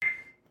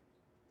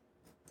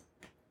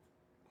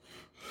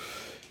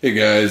Hey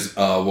guys,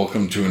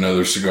 welcome to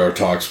another Cigar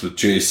Talks with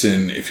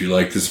Jason. If you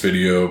like this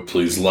video,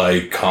 please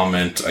like,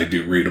 comment. I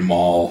do read them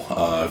all.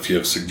 If you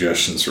have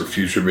suggestions for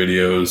future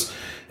videos,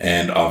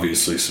 and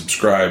obviously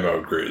subscribe, I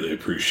would greatly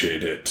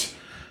appreciate it.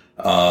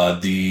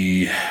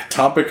 The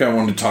topic I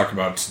want to talk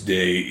about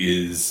today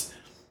is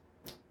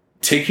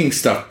taking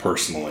stuff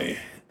personally.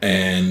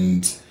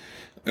 And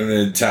I'm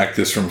going to attack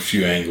this from a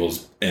few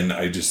angles, and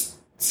I just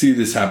see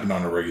this happen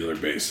on a regular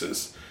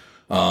basis.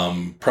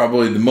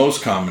 Probably the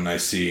most common I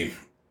see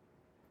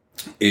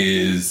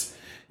is,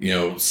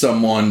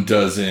 someone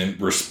doesn't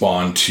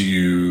respond to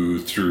you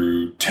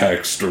through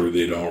text, or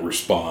they don't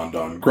respond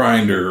on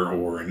Grindr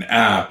or an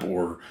app,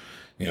 or,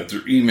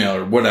 through email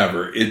or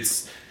whatever.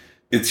 It's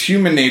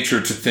human nature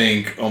to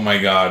think, oh my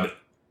God,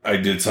 I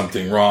did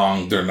something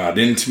wrong. They're not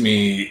into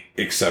me,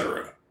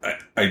 etc.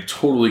 I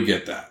totally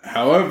get that.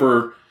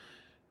 However,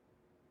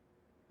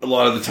 a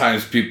lot of the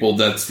times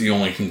that's the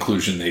only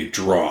conclusion they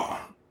draw,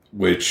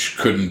 which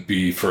couldn't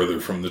be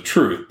further from the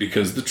truth,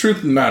 because the truth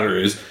of the matter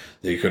is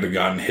they could have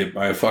gotten hit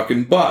by a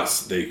fucking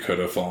bus. They could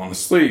have fallen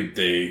asleep.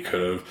 They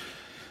could have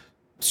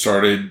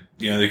started,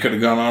 they could have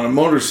gone on a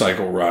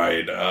motorcycle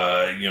ride.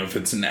 If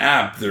it's an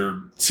app, their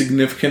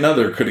significant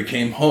other could have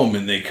came home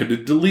and they could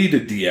have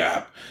deleted the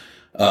app.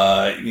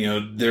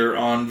 They're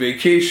on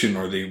vacation,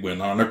 or they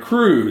went on a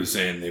cruise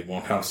and they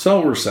won't have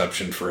cell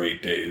reception for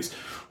 8 days.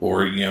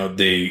 Or,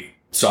 they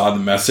saw the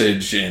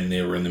message and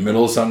they were in the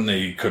middle of something,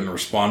 they couldn't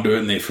respond to it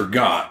and they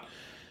forgot.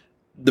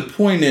 The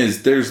point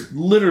is, there's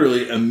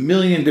literally a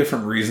million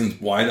different reasons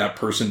why that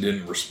person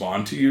didn't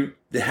respond to you.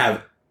 They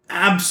have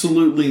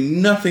absolutely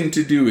nothing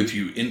to do with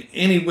you in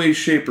any way,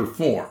 shape, or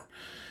form.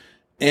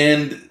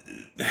 And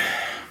this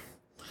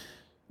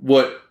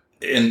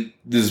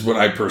is what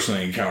I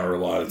personally encounter a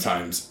lot of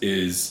times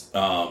is,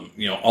 I'll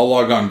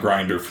log on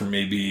Grindr for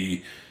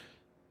maybe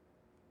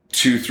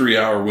 2-3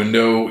 hour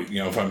window,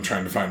 if I'm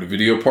trying to find a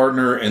video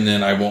partner, and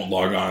then I won't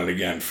log on it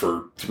again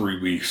for 3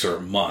 weeks or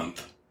a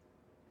month.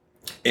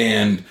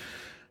 And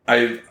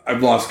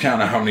I've lost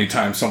count of how many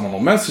times someone will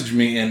message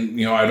me and,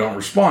 I don't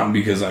respond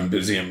because I'm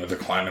busy. I'm with a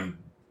client. I'm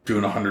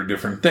doing 100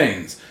 different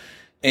things.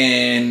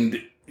 And,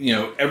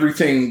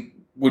 everything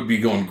would be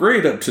going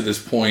great up to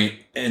this point.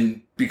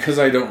 And because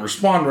I don't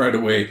respond right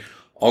away,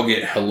 I'll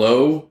get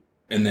hello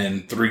and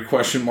then 3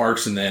 question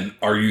marks and then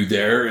are you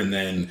there? And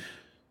then,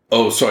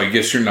 oh, so I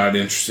guess you're not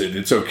interested.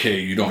 It's okay.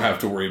 You don't have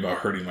to worry about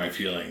hurting my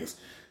feelings.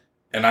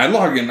 And I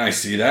log in and I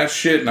see that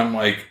shit and I'm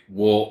like,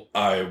 well,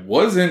 I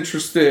was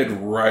interested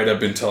right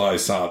up until I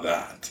saw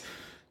that.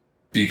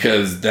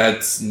 Because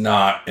that's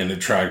not an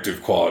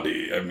attractive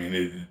quality. I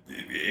mean,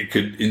 it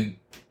could,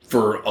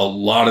 for a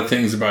lot of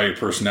things about your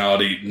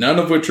personality, none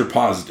of which are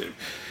positive.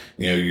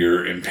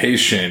 You're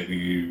impatient,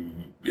 you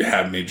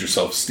have major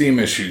self-esteem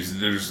issues,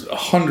 there's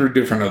 100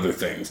 different other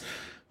things.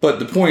 But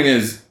the point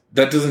is,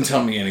 that doesn't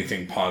tell me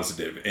anything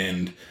positive.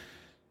 And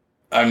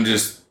I'm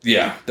just,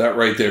 that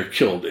right there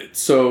killed it.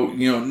 So,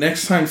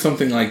 next time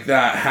something like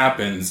that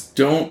happens,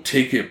 don't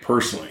take it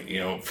personally.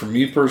 For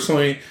me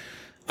personally,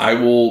 I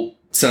will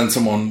send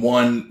someone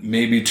 1,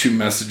 maybe 2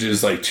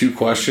 messages, like 2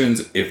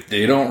 questions. If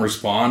they don't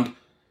respond,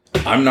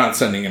 I'm not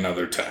sending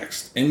another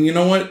text. And you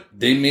know what?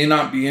 They may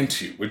not be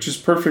into you, which is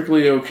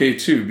perfectly okay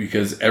too,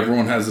 because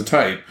everyone has a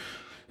type.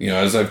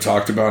 As I've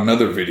talked about in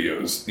other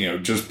videos,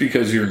 just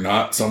because you're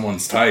not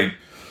someone's type,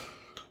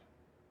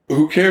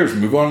 who cares?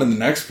 Move on to the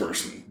next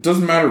person. It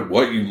doesn't matter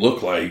what you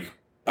look like.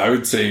 I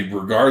would say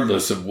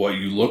regardless of what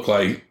you look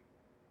like,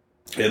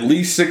 at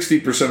least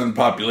 60% of the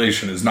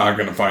population is not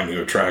going to find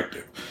you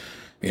attractive.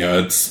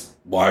 It's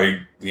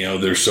why,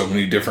 there's so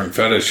many different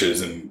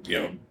fetishes, and,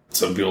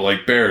 some people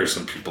like bears,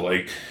 some people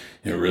like,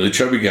 really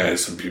chubby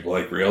guys, some people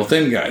like real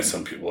thin guys,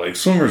 some people like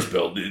swimmer's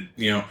build,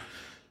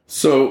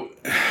 So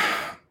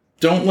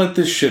don't let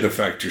this shit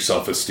affect your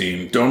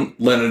self-esteem. Don't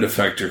let it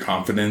affect your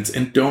confidence,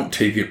 and don't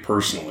take it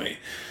personally.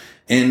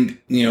 And,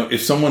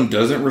 if someone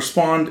doesn't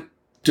respond,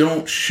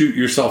 don't shoot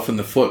yourself in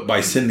the foot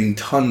by sending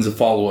tons of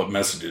follow-up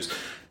messages.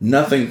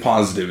 Nothing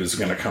positive is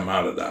going to come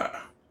out of that.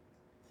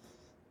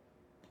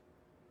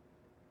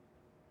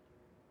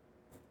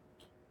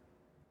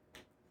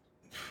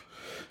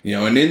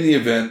 And in the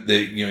event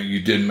that, you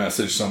did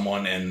message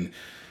someone and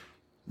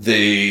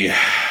they,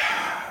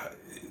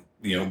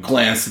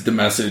 glanced at the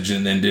message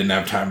and then didn't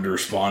have time to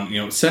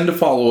respond, send a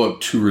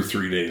follow-up 2 or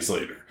 3 days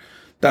later.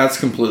 That's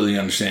completely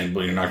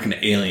understandable. You're not going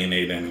to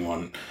alienate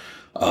anyone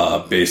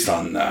based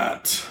on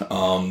that.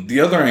 The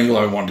other angle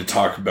I wanted to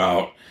talk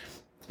about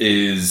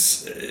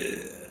is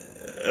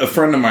a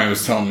friend of mine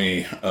was telling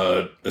me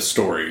a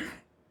story.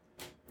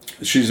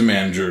 She's a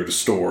manager at a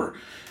store,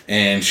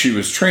 and she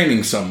was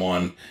training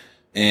someone.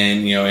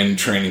 And, in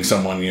training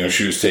someone,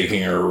 she was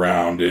taking her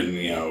around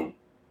and,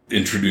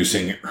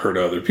 introducing her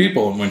to other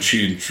people. And when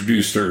she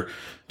introduced her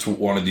to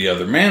one of the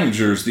other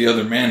managers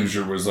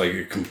was like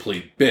a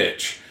complete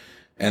bitch.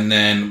 And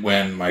then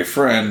when my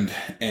friend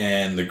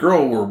and the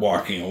girl were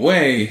walking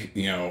away,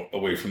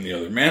 away from the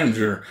other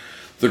manager,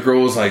 the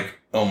girl was like,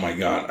 oh my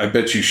God, I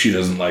bet you she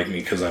doesn't like me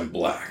because I'm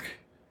black.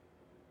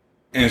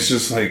 And it's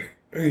just like,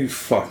 are you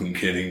fucking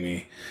kidding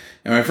me?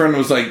 And my friend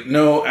was like,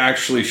 no,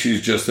 actually,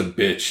 she's just a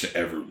bitch to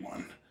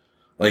everyone.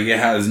 Like, it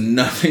has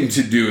nothing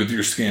to do with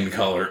your skin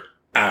color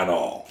at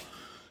all.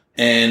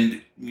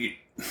 And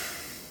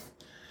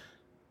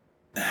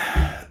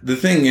the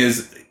thing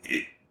is,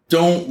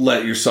 don't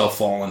let yourself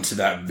fall into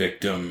that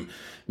victim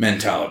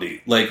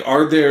mentality. Like,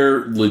 are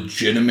there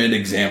legitimate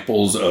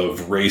examples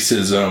of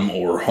racism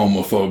or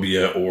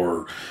homophobia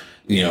or,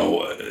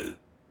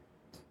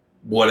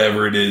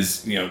 whatever it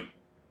is,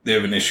 they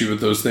have an issue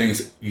with those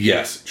things?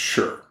 Yes,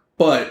 sure.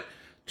 But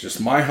just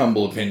my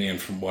humble opinion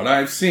from what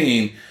I've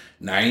seen,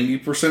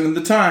 90% of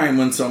the time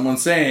when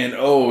someone's saying,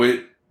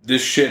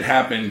 this shit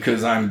happened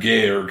because I'm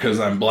gay or because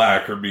I'm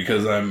black or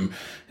because I'm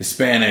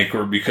Hispanic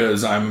or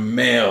because I'm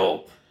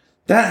male,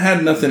 that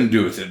had nothing to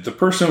do with it. The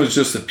person was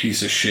just a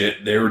piece of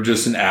shit. They were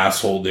just an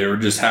asshole. They were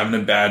just having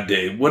a bad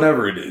day.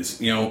 Whatever it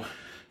is.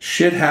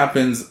 Shit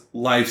happens.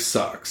 Life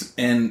sucks.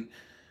 And,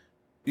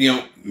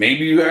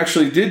 maybe you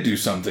actually did do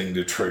something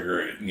to trigger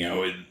it.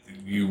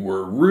 You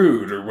were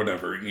rude or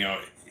whatever.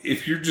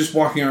 If you're just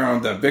walking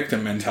around with that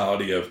victim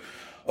mentality of,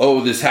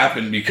 this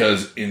happened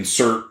because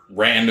insert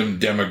random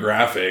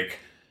demographic,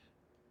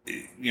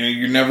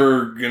 you're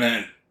never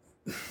gonna,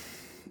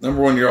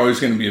 number one, you're always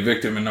going to be a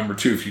victim. And number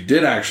two, if you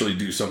did actually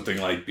do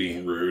something like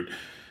being rude,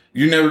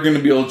 you're never going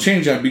to be able to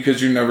change that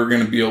because you're never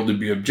going to be able to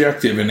be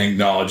objective and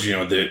acknowledge,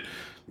 that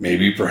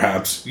maybe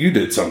perhaps you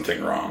did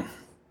something wrong.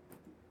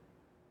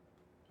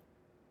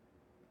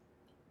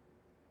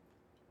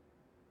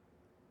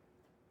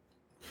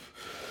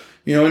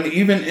 And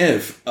even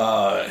if,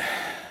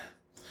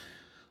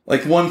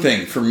 one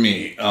thing for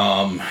me,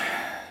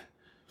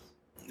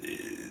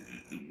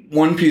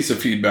 one piece of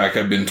feedback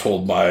I've been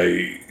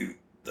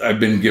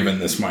given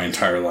this my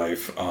entire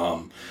life,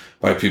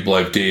 by people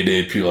I've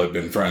dated, people I've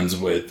been friends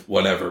with,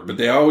 whatever. But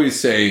they always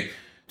say,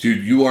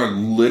 dude, you are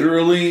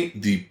literally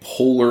the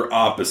polar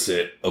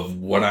opposite of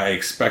what I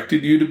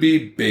expected you to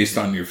be based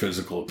on your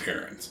physical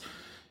appearance.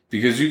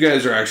 Because you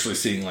guys are actually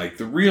seeing like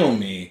the real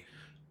me.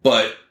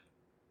 But,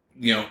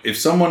 if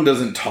someone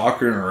doesn't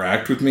talk or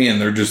interact with me and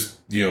they're just,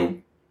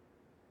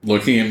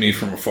 looking at me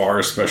from afar,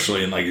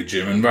 especially in like a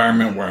gym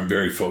environment where I'm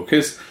very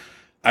focused,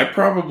 I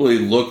probably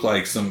look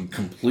like some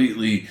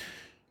completely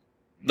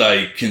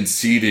like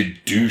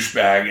conceited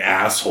douchebag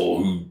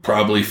asshole who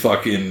probably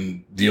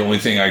fucking, the only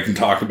thing I can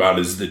talk about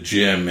is the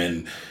gym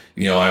and,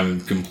 I'm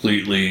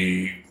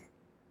completely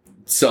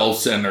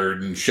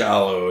self-centered and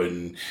shallow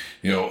and,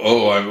 I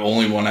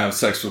only want to have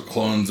sex with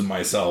clones of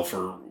myself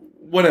or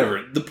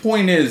whatever. The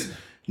point is,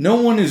 no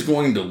one is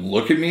going to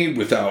look at me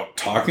without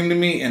talking to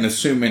me and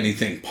assume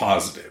anything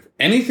positive.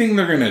 Anything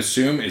they're going to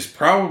assume is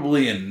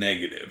probably a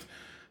negative.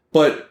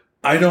 But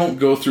I don't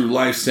go through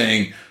life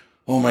saying,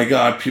 oh my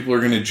God, people are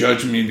going to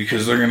judge me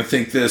because they're going to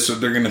think this or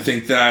they're going to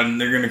think that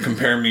and they're going to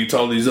compare me to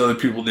all these other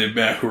people they've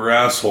met who are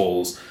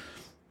assholes.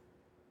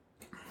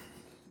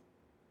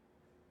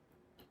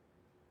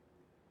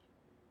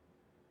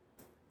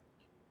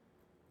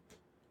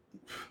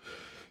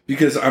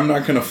 Because I'm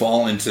not going to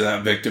fall into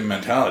that victim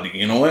mentality.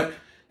 You know what?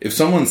 If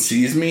someone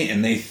sees me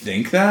and they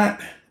think that,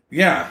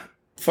 yeah,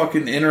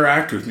 fucking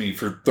interact with me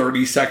for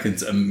 30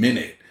 seconds, a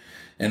minute.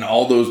 And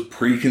all those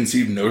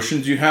preconceived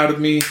notions you had of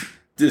me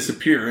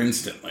disappear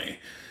instantly.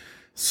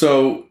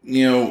 So,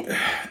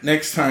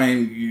 next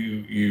time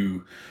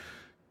you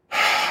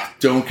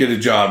don't get a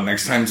job,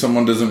 next time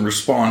someone doesn't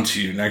respond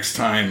to you, next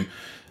time,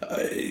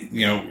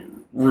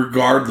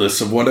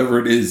 regardless of whatever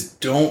it is,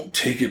 don't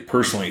take it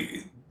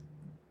personally.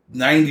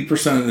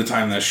 90% of the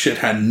time, that shit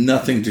had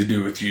nothing to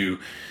do with you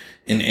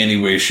in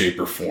any way, shape,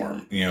 or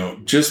form.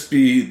 Just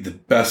be the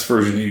best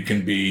version you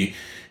can be.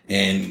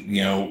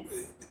 And,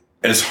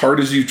 as hard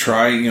as you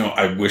try,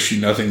 I wish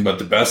you nothing but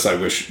the best. I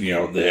wish,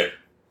 that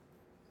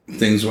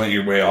things went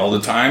your way all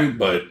the time.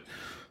 But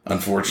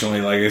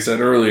unfortunately, like I said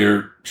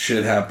earlier,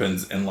 shit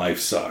happens and life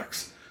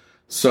sucks.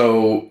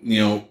 So,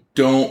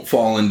 don't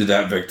fall into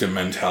that victim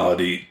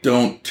mentality.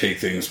 Don't take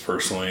things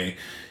personally.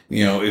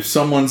 If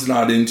someone's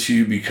not into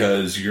you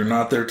because you're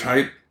not their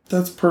type,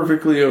 that's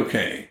perfectly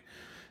okay.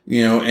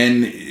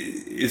 And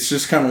it's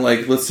just kind of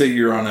like, let's say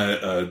you're on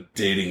a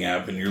dating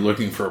app and you're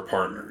looking for a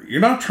partner.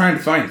 You're not trying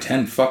to find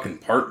 10 fucking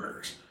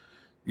partners.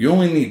 You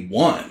only need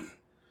one.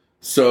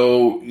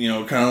 So,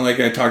 kind of like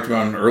I talked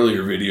about in an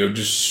earlier video,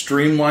 just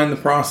streamline the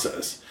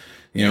process.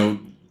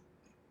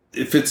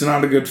 If it's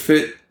not a good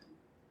fit,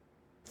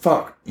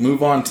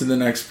 move on to the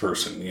next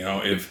person.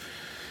 If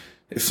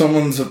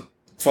someone's a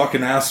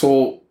fucking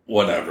asshole,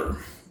 whatever.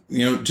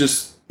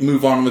 Just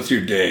move on with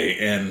your day.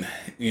 And,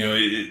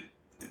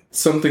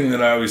 something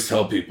that I always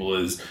tell people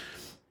is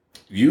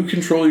you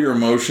control your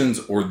emotions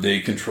or they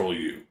control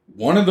you.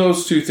 One of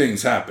those two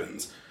things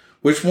happens.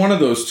 Which one of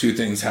those two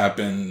things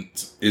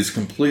happens is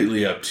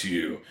completely up to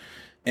you.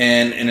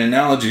 And an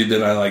analogy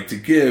that I like to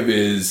give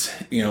is,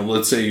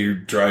 let's say you're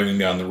driving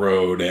down the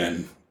road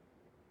and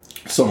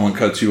someone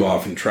cuts you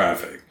off in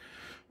traffic.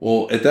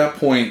 Well, at that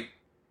point,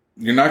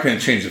 you're not going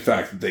to change the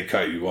fact that they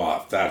cut you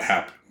off. That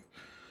happened.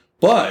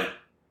 But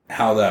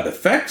how that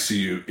affects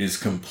you is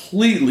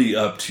completely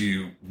up to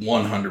you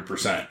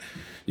 100%.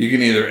 You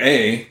can either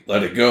A,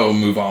 let it go,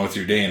 move on with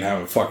your day and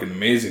have a fucking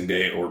amazing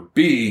day, or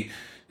B,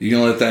 you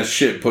can let that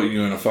shit put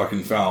you in a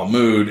fucking foul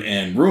mood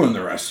and ruin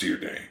the rest of your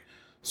day.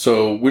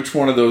 So which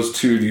one of those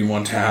two do you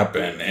want to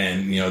happen?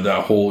 And,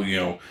 that whole,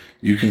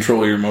 you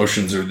control your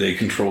emotions or they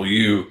control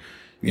you,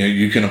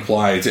 you can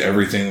apply it to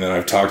everything that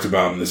I've talked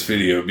about in this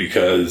video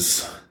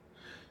because,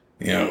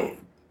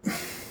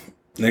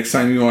 next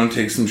time you want to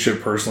take some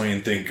shit personally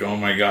and think, oh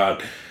my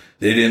God,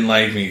 they didn't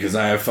like me because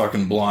I have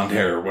fucking blonde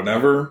hair or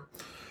whatever,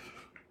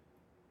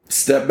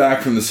 step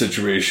back from the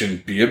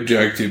situation, be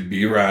objective,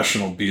 be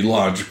rational, be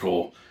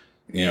logical.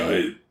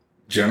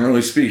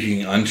 Generally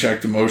speaking,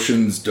 unchecked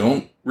emotions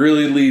don't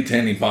really lead to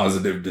any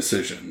positive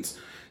decisions,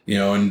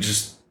 and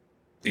just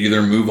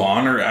either move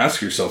on or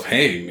ask yourself,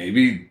 hey,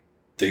 maybe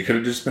they could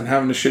have just been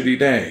having a shitty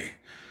day.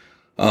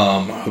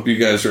 I hope you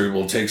guys are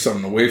able to take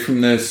something away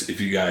from this.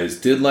 If you guys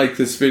did like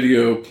this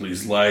video,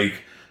 please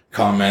like,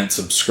 comment,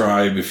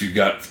 subscribe. If you've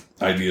got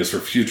ideas for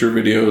future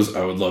videos,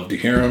 I would love to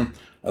hear them.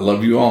 I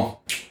love you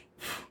all.